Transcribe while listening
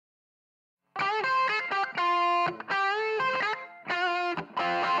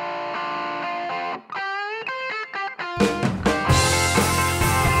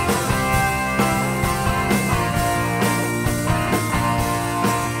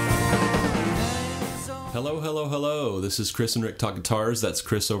Hello, hello, hello. This is Chris and Rick Talk Guitars. That's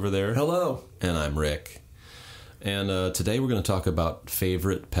Chris over there. Hello. And I'm Rick. And today we're going to talk about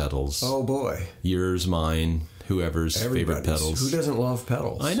favorite pedals. Oh, boy. Yours, mine, whoever's favorite pedals. Who doesn't love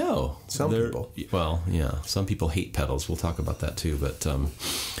pedals? I know. Some people. Well, yeah. Some people hate pedals. We'll talk about that too. But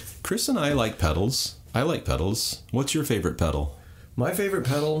Chris and I like pedals. I like pedals. What's your favorite pedal? My favorite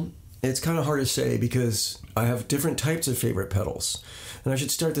pedal, it's kind of hard to say because I have different types of favorite pedals. And I should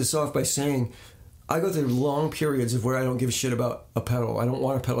start this off by saying I go through long periods of where I don't give a shit about a pedal. I don't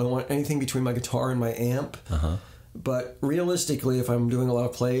want a pedal. I don't want anything between my guitar and my amp. But realistically, if I'm doing a lot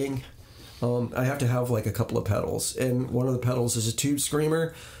of playing, I have to have like a couple of pedals. And one of the pedals is a Tube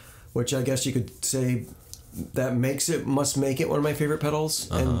Screamer, which I guess you could say that must make it one of my favorite pedals.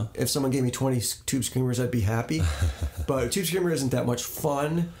 And if someone gave me 20 Tube Screamers, I'd be happy. But a Tube Screamer isn't that much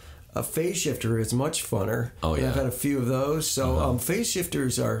fun. A phase shifter is much funner. Oh, yeah. And I've had a few of those. So phase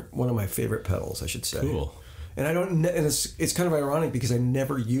shifters are one of my favorite pedals, I should say. Cool. And and it's kind of ironic because I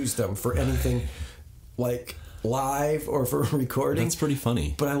never use them for anything like live or for recording. That's pretty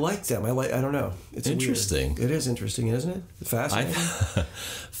funny. But I like them. I don't know. It's interesting. Weird. It is interesting, isn't it? Fascinating.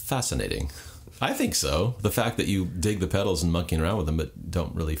 Fascinating. I think so. The fact that you dig the pedals and monkeying around with them, but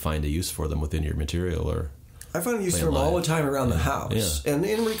don't really find a use for them within your material or... I find use for them all the time around the house. Yeah. And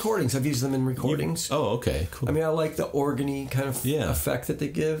in recordings. I've used them in recordings. Okay, cool. I mean, I like the organy kind of effect that they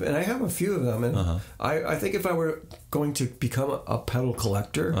give. And I have a few of them. And I think if I were going to become a pedal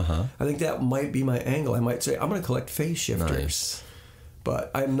collector, I think that might be my angle. I might say, I'm going to collect phase shifters. Nice. But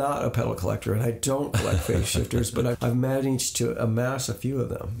I'm not a pedal collector, and I don't collect phase shifters, but I've managed to amass a few of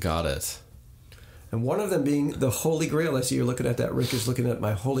them. Got it. And one of them being the Holy Grail. I see you're looking at that. Rick is looking at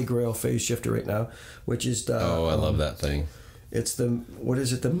my Holy Grail phase shifter right now, which is the... Oh, I love that thing. It's the... What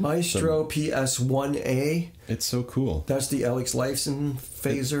is it? The Maestro PS1A. It's so cool. That's the Alex Lifeson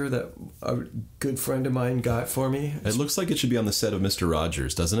phaser that a good friend of mine got for me. It looks like it should be on the set of Mr.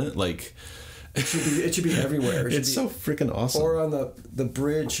 Rogers, doesn't it? Like... It should be everywhere. It's so freaking awesome. Or on the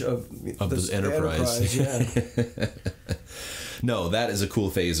bridge of the Enterprise. Yeah. No, that is a cool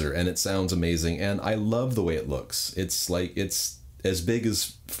phaser, and it sounds amazing, and I love the way it looks. It's like, it's as big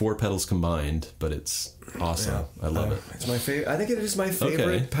as 4 pedals combined, but it's awesome. Yeah. I love it. It's my favorite. I think it is my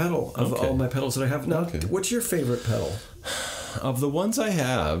favorite pedal of all my pedals that I have. Now, what's your favorite pedal? Of the ones I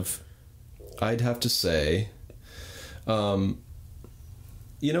have, I'd have to say, you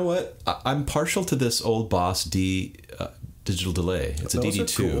know what? I'm partial to this old Boss D digital delay. It's a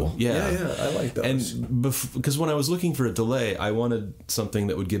DD2. Cool. Yeah, I like those. And because when I was looking for a delay, I wanted something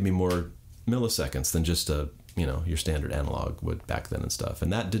that would give me more milliseconds than just your standard analog would back then and stuff.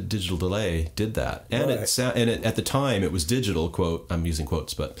 And that digital delay did that. And at the time it was digital, quote, I'm using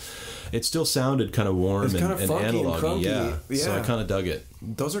quotes, but it still sounded kind of warm and analog. Yeah. So I kind of dug it.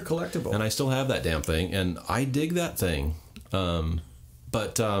 Those are collectible. And I still have that damn thing, and I dig that thing. And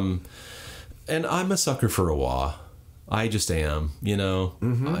I'm a sucker for a wah. I just am, and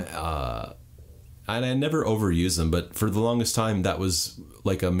I never overuse them, but for the longest time, that was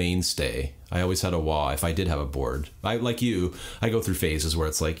like a mainstay. I always had a wah if I did have a board. Like you, I go through phases where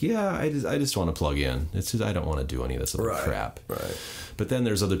it's like, I just want to plug in. It's just, I don't want to do any of this other crap. Right. But then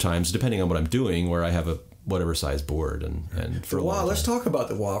there's other times, depending on what I'm doing, where I have a whatever size board and for the wah. Let's talk about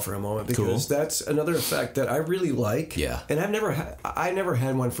the wah for a moment, because that's another effect that I really like. Yeah. And I never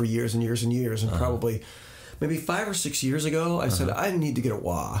had one for years and years and years, and probably maybe 5 or 6 years ago, I said I need to get a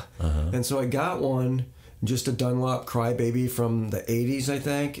wah, and so I got one, just a Dunlop Crybaby from the 80s, I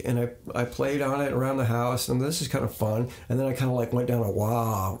think, and I played on it around the house, and this is kind of fun. And then I kind of like went down a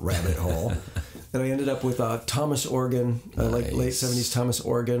wah rabbit hole. And I ended up with a Thomas organ, like late 70s Thomas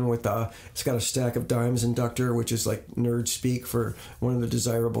organ with it's got a stack of dimes inductor, which is like nerd speak for one of the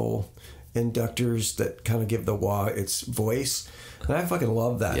desirable inductors that kind of give the wah its voice. And I fucking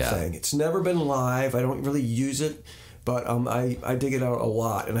love that thing. It's never been live. I don't really use it, but I dig it out a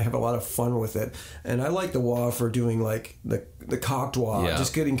lot, and I have a lot of fun with it. And I like the wah for doing like the cocked wah,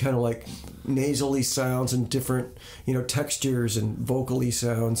 just getting kind of like nasally sounds and different textures and vocally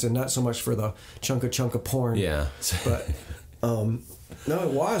sounds, and not so much for the chunka porn. Yeah, but no,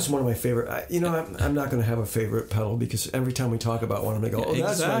 wah is one of my favorite. I'm not going to have a favorite pedal, because every time we talk about one, I'm going to go,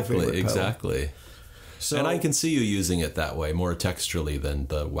 that's my favorite pedal. Exactly. So, and I can see you using it that way, more texturally than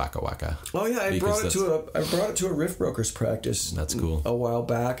the waka waka. Oh yeah, I brought it to a Riff Brokers practice. That's cool. A while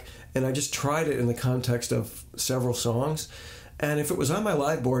back, and I just tried it in the context of several songs. And if it was on my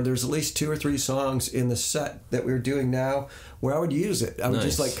live board, there's at least 2 or 3 songs in the set that we're doing now where I would use it. I would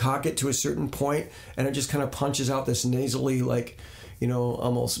just like cock it to a certain point, and it just kind of punches out this nasally, like,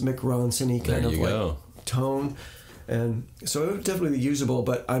 almost Mick Ronson-y kind of like tone. And so it would definitely be usable,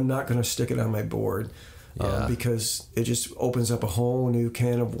 but I'm not going to stick it on my board. Yeah. Because it just opens up a whole new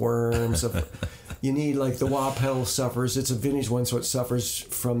can of worms. You need, like, the wah pedal suffers. It's a vintage one, so it suffers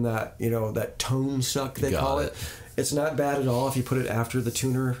from that, that tone suck, they call it. It's not bad at all if you put it after the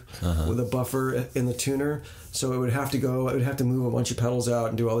tuner with a buffer in the tuner. So it would have to move a bunch of pedals out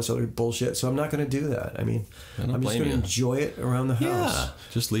and do all this other bullshit. So I'm not going to do that. I mean, I'm just going to enjoy it around the house. Yeah,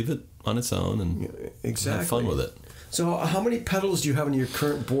 just leave it on its own and have fun with it. So how many pedals do you have on your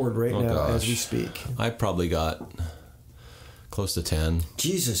current board right now as we speak? I probably got close to 10.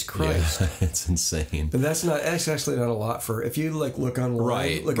 Jesus Christ. Yeah, it's insane. And that's actually not a lot for, if you like look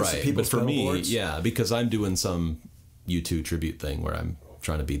online, look at some people's pedal boards. But for me, because I'm doing some U2 tribute thing where I'm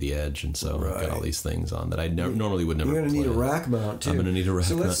trying to be the edge, and so I've got all these things on that I normally would never. You're going to need a rack mount too. I'm going to need a rack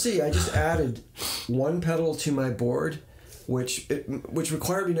mount. So let's see. I just added one pedal to my board, which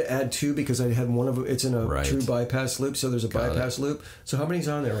required me to add two because I had one of them. It's in a true bypass loop, so there's a bypass loop. So how many's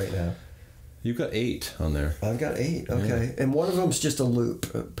on there right now? You've got 8 on there. I've got 8. Okay, and one of them's just a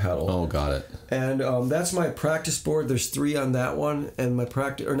loop pedal. Oh, got it. And that's my practice board. There's 3 on that one, and my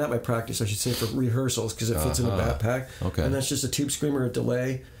practice, or not my practice, I should say, for rehearsals because it fits in a backpack. Okay. And that's just a tube screamer, a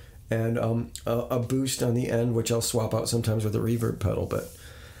delay, and a boost on the end, which I'll swap out sometimes with a reverb pedal. But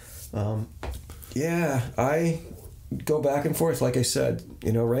I go back and forth. Like I said,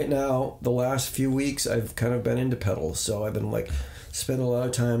 right now, the last few weeks, I've kind of been into pedals, so I've been like. Spend a lot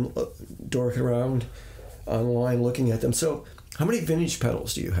of time dorking around online looking at them. So, how many vintage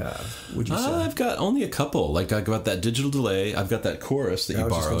pedals do you have, would you say? I've got only a couple. Like, I've got that digital delay. I've got that chorus that you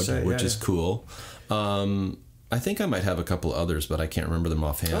borrowed, which is cool. I think I might have a couple others, but I can't remember them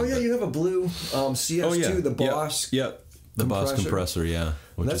offhand. Oh, yeah, you have a blue CS2, the Boss. Yep. The Boss compressor, yeah.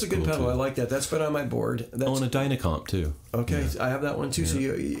 That's a good pedal. I like that. That's been on my board. And a Dynacomp, too. Okay, I have that one, too.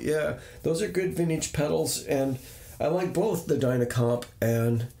 So, those are good vintage pedals, and I like both the Dynacomp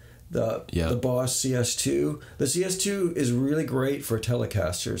and the Boss CS2. The CS2 is really great for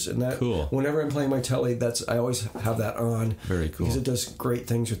Telecasters, and that whenever I'm playing my Tele, I always have that on. Very cool. Because it does great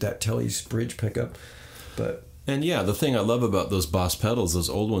things with that Tele's bridge pickup. And the thing I love about those Boss pedals, those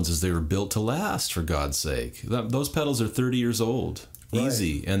old ones, is they were built to last, for God's sake. Those pedals are 30 years old.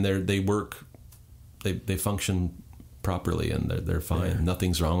 Easy. And they work, they function properly, and they're fine. Yeah.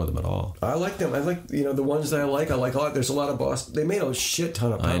 Nothing's wrong with them at all. I like them. I like the ones that I like a lot. There's a lot of Boss. They made a shit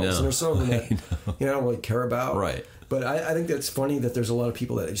ton of pedals, and there's some of them that I don't really care about. Right. But I think that's funny that there's a lot of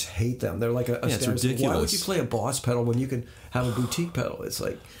people that just hate them. They're like it's ridiculous. Why would you play a Boss pedal when you can have a boutique pedal? It's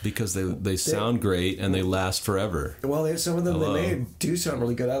like because they sound great and they last forever. Well, some of them they do sound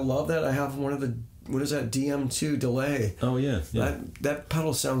really good. I love that. I have one of the. What is that? DM2 delay. Oh, yeah. That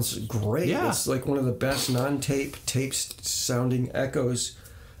pedal sounds great. Yeah. It's like one of the best non-tape sounding echoes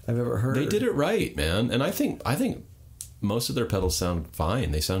I've ever heard. They did it right, man. And I think most of their pedals sound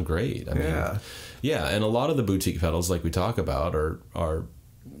fine. They sound great. I mean, and a lot of the boutique pedals, like we talk about, are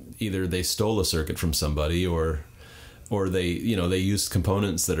either they stole a circuit from somebody or they use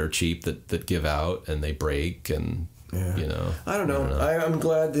components that are cheap that give out and they break and. Yeah. I don't know. I'm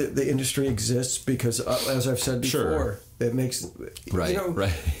glad that the industry exists because, as I've said before, it makes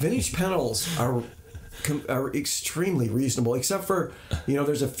vintage pedals are extremely reasonable. Except for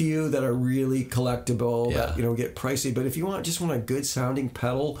there's a few that are really collectible that get pricey. But if you want a good sounding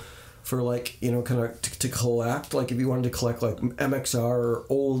pedal for kind of to collect, like if you wanted to collect like MXR or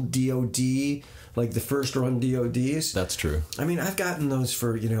old DoD. Like the first run DoDs. That's true. I mean, I've gotten those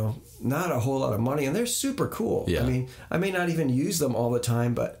for, not a whole lot of money, and they're super cool. Yeah. I mean, I may not even use them all the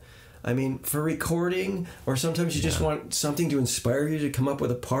time, but I mean, for recording, or sometimes you just want something to inspire you to come up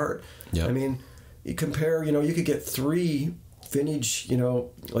with a part. Yep. I mean, you compare, you could get 3 vintage,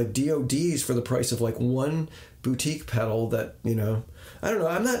 like DoDs for the price of like one boutique pedal that, I don't know.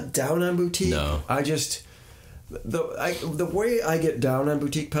 I'm not down on boutique. No. I just... The way I get down on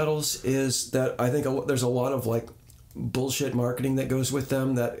boutique pedals is that I think there's a lot of like bullshit marketing that goes with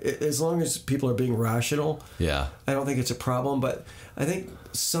them that as long as people are being rational, I don't think it's a problem. But I think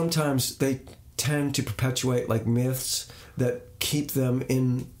sometimes they tend to perpetuate like myths that keep them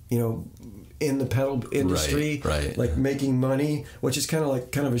in the pedal industry, right. Like making money, which is kind of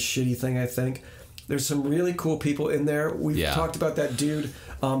a shitty thing. I think there's some really cool people in there. We've talked about that dude.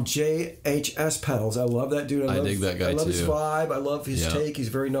 JHS Pedals. I love that dude. I dig that guy too. I love his vibe. I love his take. He's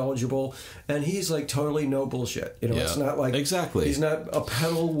very knowledgeable. And he's like totally no bullshit. It's not like... Exactly. He's not a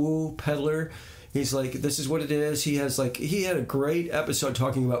pedal woo peddler. He's like, this is what it is. He had a great episode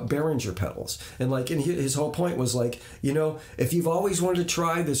talking about Behringer pedals. And his whole point was like, if you've always wanted to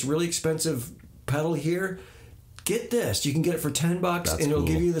try this really expensive pedal here, get this. You can get it for $10, That's and it'll cool.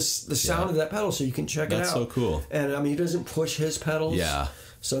 give you the sound of that pedal, so you can check it out. That's so cool. And I mean, he doesn't push his pedals. Yeah.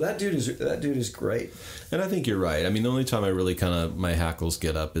 So that dude is great. And I think you're right. I mean, the only time I really kind of my hackles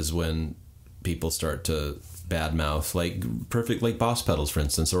get up is when people start to badmouth like Boss pedals, for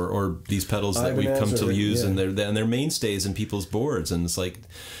instance, or these pedals that we've come to use, and they're mainstays in people's boards. And it's like,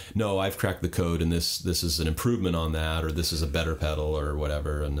 no, I've cracked the code, and this is an improvement on that, or this is a better pedal, or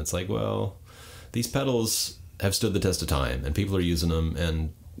whatever. And it's like, well, these pedals have stood the test of time, and people are using them,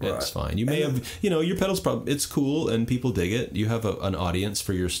 and it's fine. You may have, your pedals probably, it's cool, and people dig it. You have an audience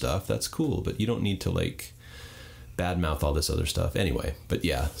for your stuff. That's cool, but you don't need to badmouth all this other stuff anyway. But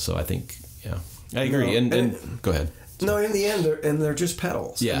yeah, so I think, yeah, I agree. And go ahead. No, in the end, they're just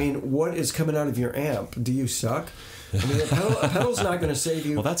pedals. Yeah. I mean, what is coming out of your amp? Do you suck? I mean, a pedal's not going to save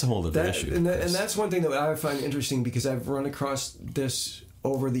you. Well, that's a whole other issue. And that's one thing that I find interesting, because I've run across this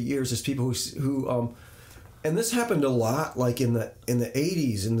over the years, is people who and this happened a lot, like in the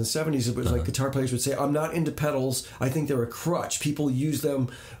 80s, in the 70s. It was like guitar players would say, "I'm not into pedals. I think they're a crutch. People use them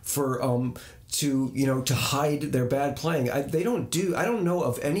for to hide their bad playing." I don't know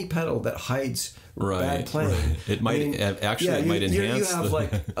of any pedal that hides bad playing. Right. It might it might enhance. You have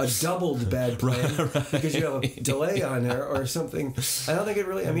like a doubled bad playing because you have a delay on there or something. I don't think it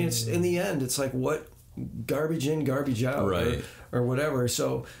really. I mean, it's in the end, it's like what garbage in, garbage out, right, or whatever.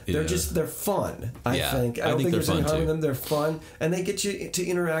 So they're fun. I think. I don't think there's any harm in them. They're fun, and they get you to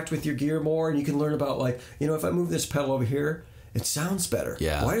interact with your gear more, and you can learn about if I move this pedal over here, it sounds better.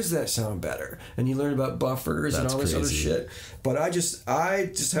 Yeah. Why does that sound better? And you learn about buffers and all this other shit. But I just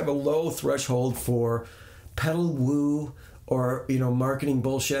have a low threshold for pedal woo or marketing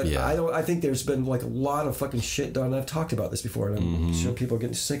bullshit. Yeah. I think there's been a lot of fucking shit done. I've talked about this before, and I'm sure people are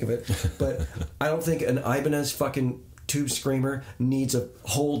getting sick of it. But I don't think an Ibanez fucking tube screamer needs a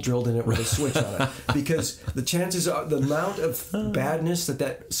hole drilled in it with a switch on it, because the chances are the amount of badness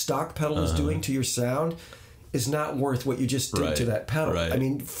that stock pedal is doing to your sound is not worth what you just did to that pedal. Right. I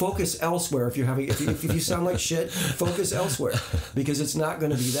mean, focus elsewhere. If you sound like shit, focus elsewhere, because it's not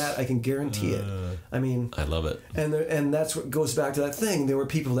going to be that. I can guarantee it. I mean, I love it. And that's what goes back to that thing. There were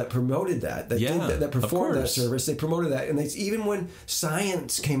people that promoted that did that performed that service. They promoted that, and even when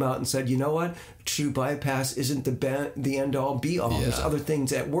science came out and said, you know what, true bypass isn't the end all be all. There's other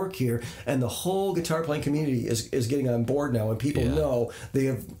things at work here, and the whole guitar playing community is getting on board now, and people know they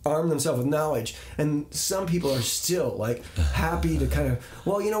have armed themselves with knowledge. And some people are still happy to kind of,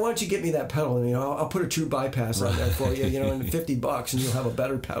 well, why don't you get me that pedal, and I'll put a true bypass on there for you, and $50, and you'll have a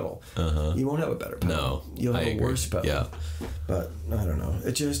better pedal. You won't have a better pedal. No, you'll have a worse pedal. Yeah, but I don't know.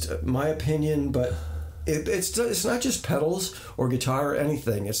 It's just my opinion, but. It's not just pedals or guitar or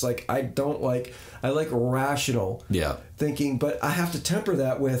anything. It's like I like rational thinking, but I have to temper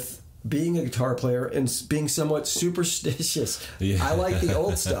that with being a guitar player and being somewhat superstitious. Yeah. I like the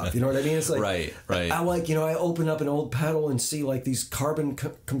old stuff. You know what I mean? It's like right. I like I open up an old pedal and see these carbon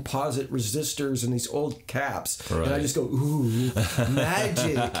composite resistors and these old caps, and I just go, ooh,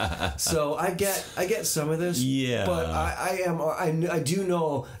 magic. So I get some of this, but I do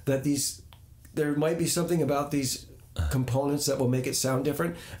know that there might be something about these components that will make it sound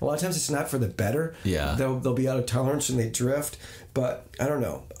different. A lot of times it's not for the better. Yeah. They'll be out of tolerance and they drift. But I don't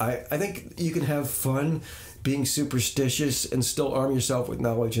know. I think you can have fun being superstitious and still arm yourself with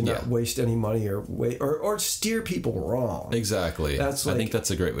knowledge and not waste any money or steer people wrong. Exactly. I think that's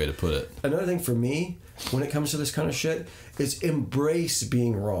a great way to put it. Another thing for me, when it comes to this kind of shit, is embrace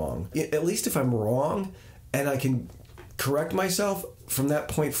being wrong. At least if I'm wrong and I can correct myself, from that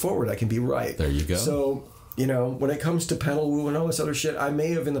point forward, I can be right. There you go. So, when it comes to pedal woo and all this other shit, I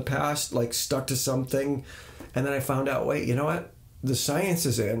may have in the past stuck to something, and then I found out, wait, you know what? The science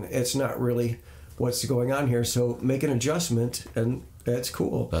is in. It's not really what's going on here. So make an adjustment, and it's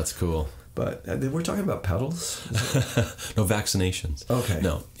cool. That's cool. But we're talking about pedals? No, vaccinations. Okay.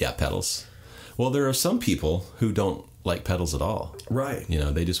 No, pedals. Well, there are some people who don't like pedals at all. Right.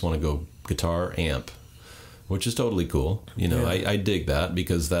 They just want to go guitar, amp, which is totally cool. I dig that,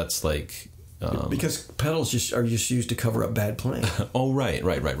 because that's because pedals are just used to cover up bad playing. Oh, right.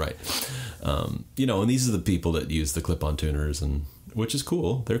 And these are the people that use the clip-on tuners, and which is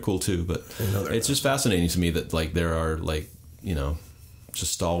cool. They're cool too, but it's just fascinating to me that there are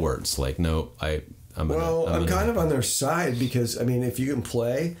just stalwarts. I'm kind of on their side, because if you can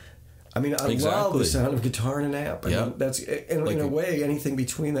play. I love the sound of guitar and an amp. That's in a way, anything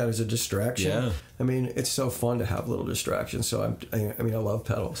between that is a distraction. Yeah. It's so fun to have little distractions. So I love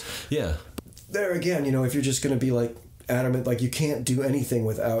pedals. Yeah. There again, if you're just going to be adamant, like you can't do anything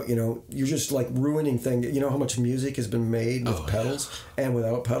without, you're just like ruining things. You know how much music has been made with pedals and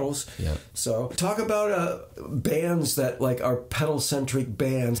without pedals. Yeah. So talk about bands that like are pedal centric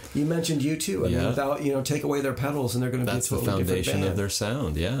bands. You mentioned U2. I mean, without take away their pedals and they're going to be a totally different band. That's the foundation of their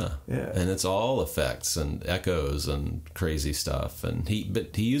sound. Yeah. Yeah. And it's all effects and echoes and crazy stuff. And he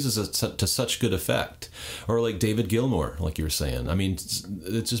uses it to such good effect. Or like David Gilmour, like you were saying. I mean, it's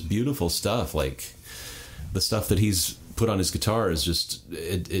just beautiful stuff. Like the stuff that he's put on his guitar is just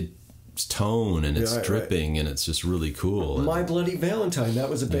it's tone and it's dripping and it's just really cool. My Bloody Valentine, that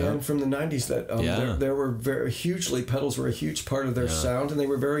was a band from the 90s that there were very hugely, pedals were a huge part of their sound, and they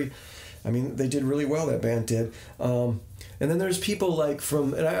were very, they did really well, that band did. And then there's people like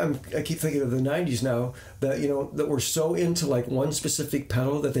from, and I keep thinking of the 90s now, that that were so into like one specific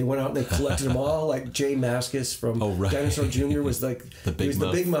pedal that they went out and they collected them all, like Jay Mascis from Dinosaur Jr. was like the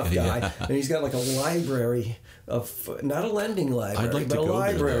Big Muff guy, and he's got like a library of, not a lending library, but a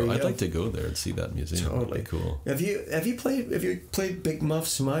library. I'd like to go there and see that museum. Totally. That'd be cool. Have you played Big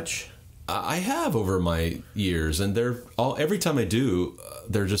Muffs much? I have over my years, and every time I do,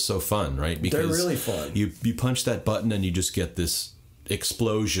 they're just so fun, right? Because they're really fun. You punch that button and you just get this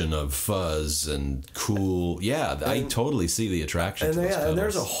explosion of fuzz and cool. Yeah, I totally see the attraction. And to those pedals. And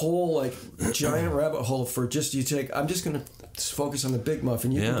there's a whole like giant rabbit hole for just I'm just going to focus on the Big Muff,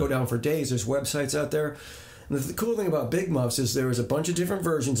 and you can go down for days. There's websites out there. And the cool thing about Big Muffs is there was a bunch of different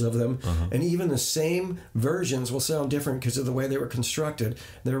versions of them, and even the same versions will sound different because of the way they were constructed.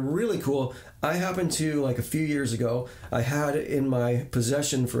 They're really cool. I happened to, like a few years ago, I had in my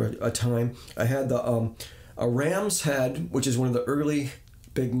possession for a time, I had a Ram's Head, which is one of the early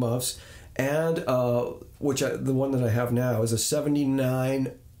Big Muffs, and the one that I have now is a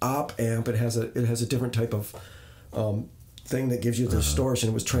 79 op amp. It has a different type of thing that gives you the distortion.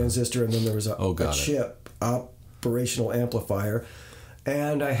 It was transistor, and then there was a chip operational amplifier.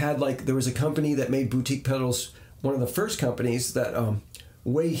 And I had there was a company that made boutique pedals, one of the first companies that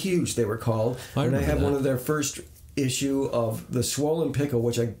Way Huge they were called, and I had one of their first issue of the Swollen Pickle,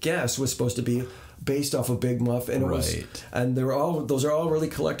 which I guess was supposed to be based off of Big Muff, and those are all really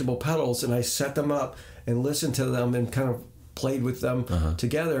collectible pedals, and I set them up and listened to them and kind of played with them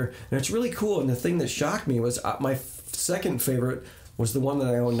together, and it's really cool. And the thing that shocked me was my second favorite was the one that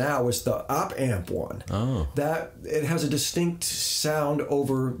I own now, was the op amp one. Oh. That it has a distinct sound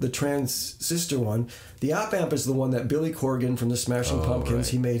over the transistor one. The op amp is the one that Billy Corgan from the Smashing Pumpkins,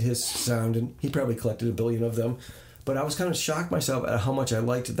 he made his sound, and he probably collected 1 billion of them. But I was kind of shocked myself at how much I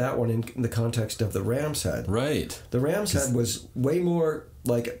liked that one in the context of the Ram's Head. Right. The Ram's Head was way more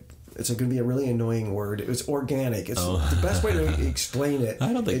like, it's going to be a really annoying word. It was organic. It's the best way to explain it.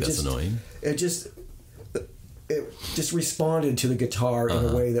 I don't think that's annoying. It just responded to the guitar in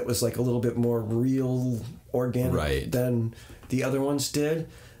a way that was like a little bit more real, organic than the other ones did.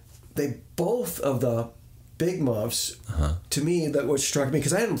 Both of the Big Muffs, to me, that what struck me,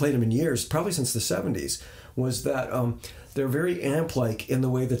 because I hadn't played them in years, probably since the 70s, was that they're very amp-like in the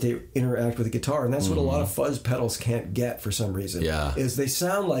way that they interact with the guitar, and that's what a lot of fuzz pedals can't get for some reason. Yeah, is they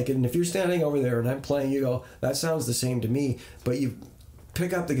sound like it, and if you're standing over there and I'm playing, you go, that sounds the same to me, but you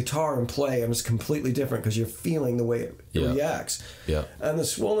pick up the guitar and play, and it's completely different because you're feeling the way it reacts. Yeah, and the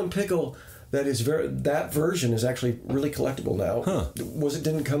Swollen Pickle, that version is actually really collectible now. It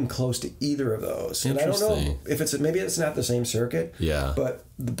didn't come close to either of those. And I don't know if maybe it's not the same circuit. Yeah. But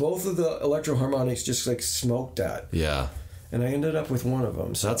both of the Electro Harmonics just like smoked that. Yeah. And I ended up with one of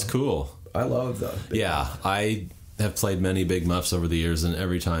them. So that's cool. I love them. I have played many Big Muffs over the years, and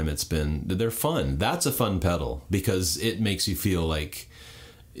every time they're fun. That's a fun pedal because it makes you feel like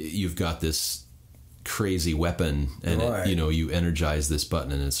you've got this crazy weapon, and you energize this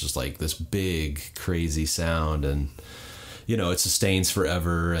button, and it's just like this big crazy sound, and it sustains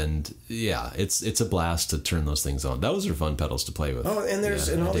forever, and it's a blast to turn those things on. Those are fun pedals to play with. Oh, and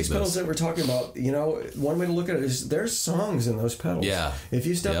and all these pedals that we're talking about, one way to look at it is there's songs in those pedals. Yeah, if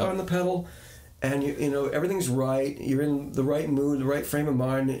you step on the pedal and everything's right, you're in the right mood, the right frame of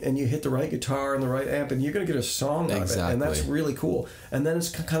mind, and you hit the right guitar and the right amp, and you're going to get a song out of it, and that's really cool. And then it's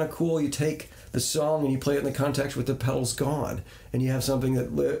kind of cool, you take the song and you play it in the context with the pedals gone, and you have something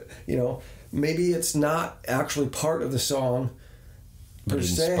that maybe it's not actually part of the song per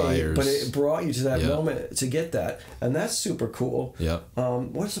se, but it brought you to that moment to get that, and that's super cool.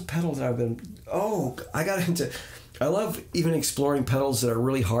 What's a pedal that I love even exploring pedals that are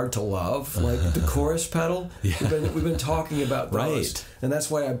really hard to love, like the chorus pedal. We've been talking about those, and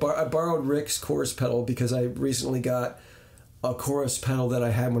that's why I borrowed Rick's chorus pedal, because I recently got a chorus pedal that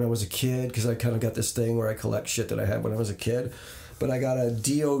I had when I was a kid, because I kind of got this thing where I collect shit that I had when I was a kid. But I got a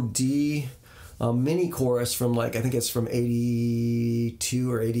DOD mini chorus from like, I think it's from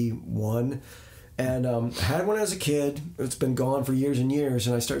 82 or 81. And had one as a kid. It's been gone for years and years,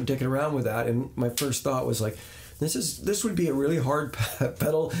 and I started dicking around with that. And my first thought was like, this would be a really hard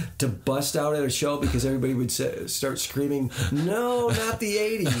pedal to bust out at a show because everybody would start screaming, "No, not the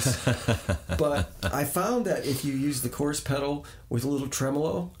 '80s!" But I found that if you use the chorus pedal with a little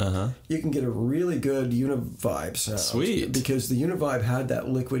tremolo, you can get a really good Univibe sound. Sweet, because the Univibe had that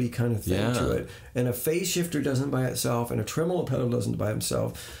liquidy kind of thing to it, and a phase shifter doesn't by itself, and a tremolo pedal doesn't by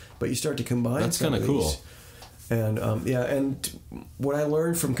itself. But you start to combine. That's kind of cool. And and what I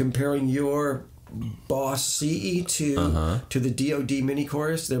learned from comparing your Boss CE2 to the DoD mini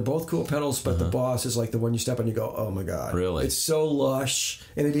chorus, they're both cool pedals, but the Boss is like the one you step on, you go, oh my god, really? It's so lush,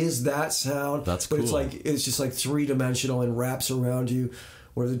 and it is that sound. That's cool. But it's just like 3-dimensional and wraps around you.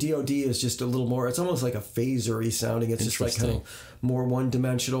 Where the DoD is just a little more. It's almost like a phaser-y sounding. It's just like kind of more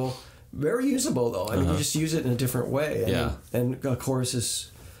 1-dimensional. Very usable though. I mean, you just use it in a different way. And a chorus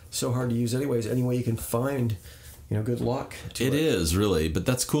is so hard to use anyways. Any way you can find, good luck to it. It is, really, but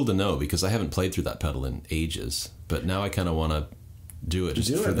that's cool to know because I haven't played through that pedal in ages. But now I kind of want to do it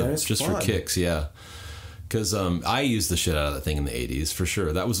just for kicks, yeah. Because I used the shit out of that thing in the 80s for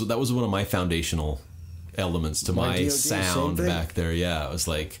sure. That was one of my foundational elements to my DoD, sound back there. Yeah, it was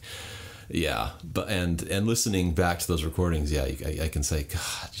like, but and listening back to those recordings, I can say,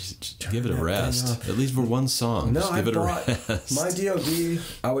 God, just give it a rest. At least for one song, just give it a rest. My DoD,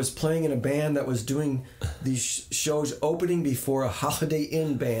 I was playing in a band that was doing these shows opening before a Holiday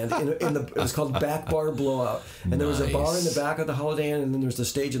Inn band. It was called Back Bar Blowout, and there was a bar in the back of the Holiday Inn, and then there's the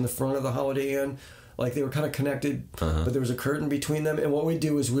stage in the front of the Holiday Inn. Like they were kind of connected, but there was a curtain between them. And what we'd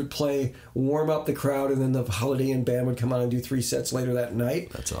do is we'd play, warm up the crowd, and then the Holiday Inn band would come on and do 3 sets later that night.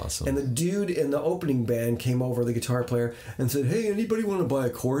 That's awesome. And the dude in the opening band came over, the guitar player, and said, "Hey, anybody want to buy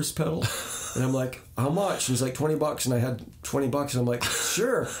a chorus pedal?" And I'm like, "How much?" And he's like, $20. And I had $20, and I'm like,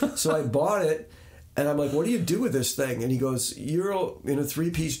 "Sure." So I bought it. And I'm like, "What do you do with this thing?" And he goes, "You're in a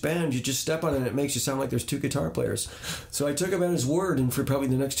 3-piece band. You just step on it and it makes you sound like there's 2 guitar players." So I took him at his word, and for probably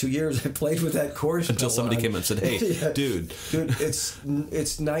the next 2 years, I played with that chorus until somebody came and said, "Hey, dude, it's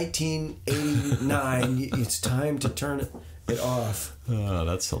 1989. It's time to turn it off." Oh,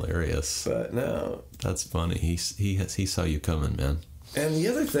 that's hilarious. But no, that's funny. He saw you coming, man. And the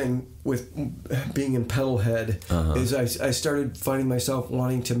other thing with being in Pedalhead is I started finding myself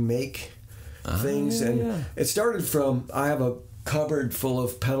wanting to make things, and it started from, I have a cupboard full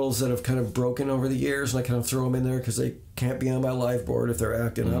of pedals that have kind of broken over the years, and I kind of throw them in there because they can't be on my live board if they're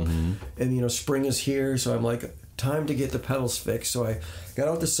acting up. And spring is here, so I'm like, time to get the pedals fixed. So I got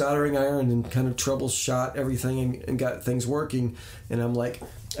out the soldering iron and kind of troubleshot everything and got things working. And I'm like,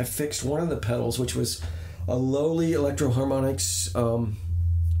 I fixed one of the pedals, which was a Lowly Electro-Harmonix,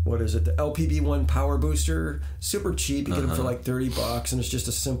 what is it? The LPB1 Power Booster. Super cheap. You get them for like $30, and it's just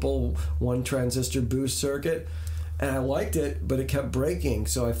a simple 1-transistor boost circuit. And I liked it, but it kept breaking.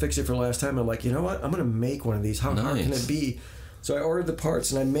 So I fixed it for last time. I'm like, you know what? I'm going to make one of these. How hard can it be? So I ordered the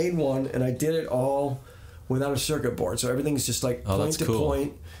parts, and I made one, and I did it all without a circuit board. So everything's just like point to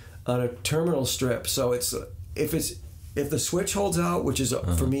point on a terminal strip. So it's if the switch holds out, which is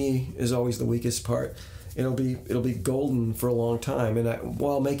for me is always the weakest part, it'll be golden for a long time. And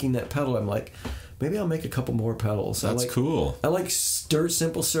while making that pedal, I'm like, maybe I'll make a couple more pedals. That's cool. I like dirt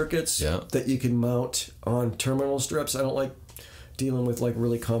simple circuits that you can mount on terminal strips. I don't like dealing with like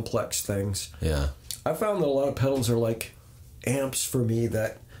really complex things. Yeah. I found that a lot of pedals are like amps for me,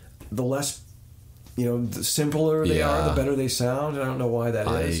 that the less, the simpler they are, the better they sound. I don't know why that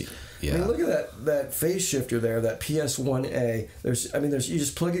is. I mean, look at that phase shifter there, that PS1A. You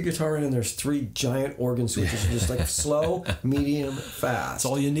just plug your guitar in, and there's 3 giant organ switches, just like slow, medium, fast. That's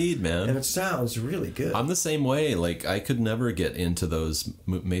all you need, man. And it sounds really good. I'm the same way. Like, I could never get into those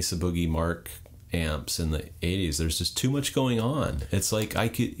Mesa Boogie Mark amps in the 80s. There's just too much going on. It's like I'm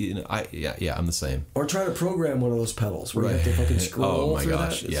the same. Or try to program one of those pedals where you have to fucking scroll through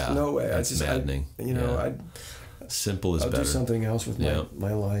that. No way. That's maddening. Simple is better. I'll do something else with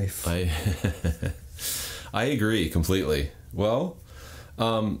my life. I agree completely. Well,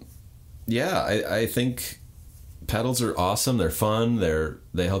 I think pedals are awesome. They're fun.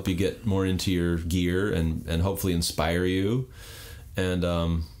 They help you get more into your gear and hopefully inspire you. And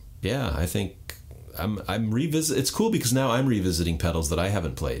I think I'm revisit. It's cool because now I'm revisiting pedals that I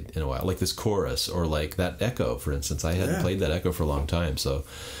haven't played in a while, like this chorus or like that Echo, for instance. I hadn't played that Echo for a long time, so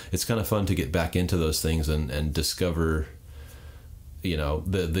it's kind of fun to get back into those things and discover,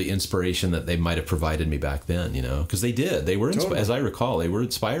 the inspiration that they might have provided me back then. Because they did. They were, as I recall, they were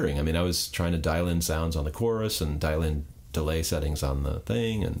inspiring. I mean, I was trying to dial in sounds on the chorus and dial in delay settings on the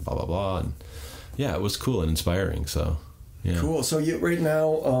thing and blah blah blah, and yeah, it was cool and inspiring. So yeah. Cool. So right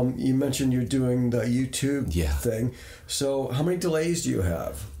now, you mentioned you're doing the YouTube thing. So how many delays do you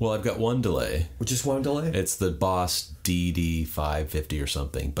have? Well, I've got one delay. Just one delay? It's the Boss DD550 or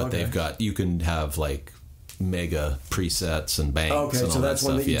something, but they've got, you can have like mega presets and banks. Okay, and all so that's that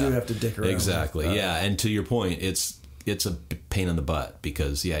one stuff. that you do have to dick around. Exactly. With. Yeah, and to your point, it's a pain in the butt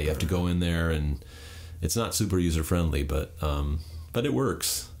because you have to go in there and it's not super user friendly, but it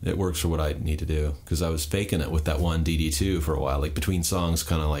works. It works for what I need to do because I was faking it with that one DD2 for a while, like between songs,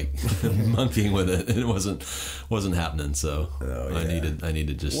 kind of like monkeying with it, and it wasn't happening. So I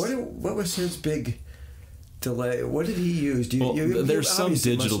needed just. What was his big delay? What did he use? There's some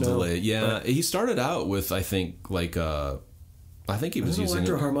digital delay. Yeah, he started out with I think he was using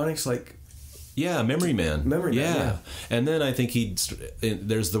Electro-Harmonix like. Yeah, Memory Man. Yeah. And then I think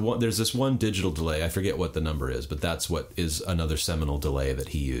there's this one digital delay. I forget what the number is, but that's what is another seminal delay that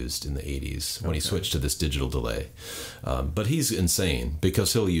he used in the 80s when he switched to this digital delay. But he's insane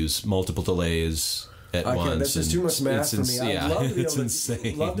because he'll use multiple delays at once. That's just too much math for me. Yeah,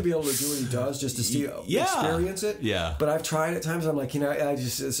 I'd love to be able to do what he does just to see experience it. Yeah. But I've tried at times. I'm like, I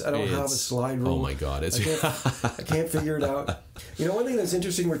don't have a slide rule. Oh my God. I can't figure it out. One thing that's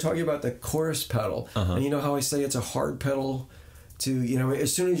interesting, we're talking about the chorus pedal. And you know how I say it's a hard pedal to,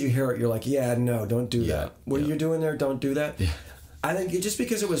 as soon as you hear it, you're like, no, don't do that. What you're doing there, don't do that. Yeah. I think just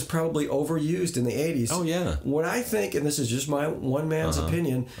because it was probably overused in the 80s. Oh, yeah. What I think, and this is just my one man's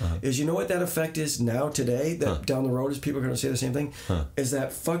opinion, is you know what that effect is now today, that down the road is people are going to say the same thing, is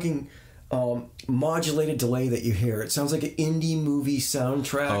that fucking modulated delay that you hear. It sounds like an indie movie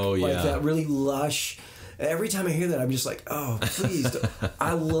soundtrack. Oh, yeah. Like that really lush. Every time I hear that, I'm just like, oh, please.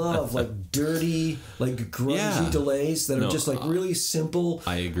 I love like dirty, like grungy delays that are just like really simple.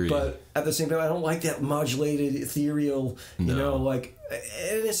 I agree. But at the same time, I don't like that modulated, ethereal, and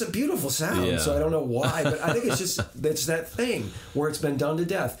it's a beautiful sound. So I don't know why, but I think it's that thing where it's been done to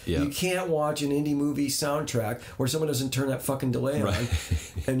death. Yeah. You can't watch an indie movie soundtrack where someone doesn't turn that fucking delay on,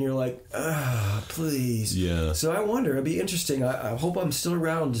 and you're like, please. Yeah. So I wonder. It'd be interesting. I hope I'm still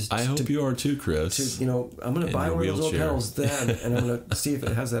around. I hope you are too, Chris. I'm going to buy one of those old pedals then, and I'm going to see if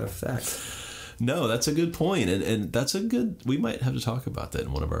it has that effect. No, that's a good point, and that's we might have to talk about that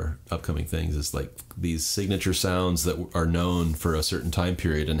in one of our upcoming things. Is like these signature sounds that are known for a certain time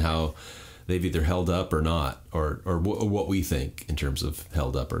period and how they've either held up or not, or what we think in terms of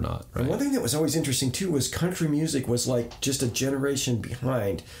held up or not. Right? And one thing that was always interesting too was country music was like just a generation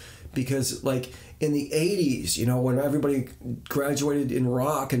behind, because like in the 80s, when everybody graduated in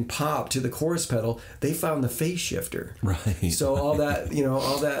rock and pop to the chorus pedal, they found the phase shifter. Right. So all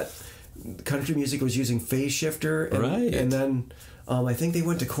that country music was using phase shifter, and then I think they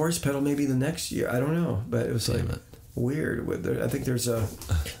went to chorus pedal maybe the next year. I don't know, but it was weird. I think there's a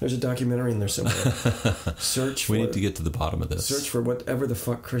documentary in there somewhere. We need to get to the bottom of this. Search for whatever the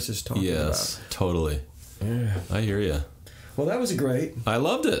fuck Chris is talking about. Yes, totally. Yeah. I hear you. Well, that was great. I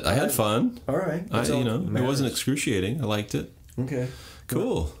loved it. I had fun. All right. It wasn't excruciating. I liked it. Okay.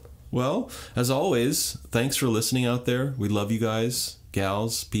 Cool. Well, as always, thanks for listening out there. We love you guys,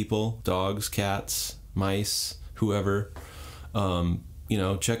 gals, people, dogs, cats, mice, whoever.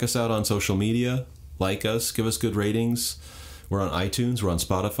 Check us out on social media. Like us. Give us good ratings. We're on iTunes. We're on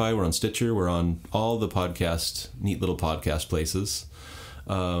Spotify. We're on Stitcher. We're on all the neat little podcast places.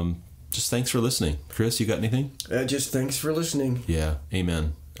 Just thanks for listening. Chris, you got anything? Just thanks for listening. Yeah.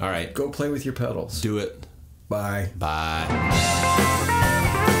 Amen. All right. Go play with your pedals. Do it. Bye. Bye.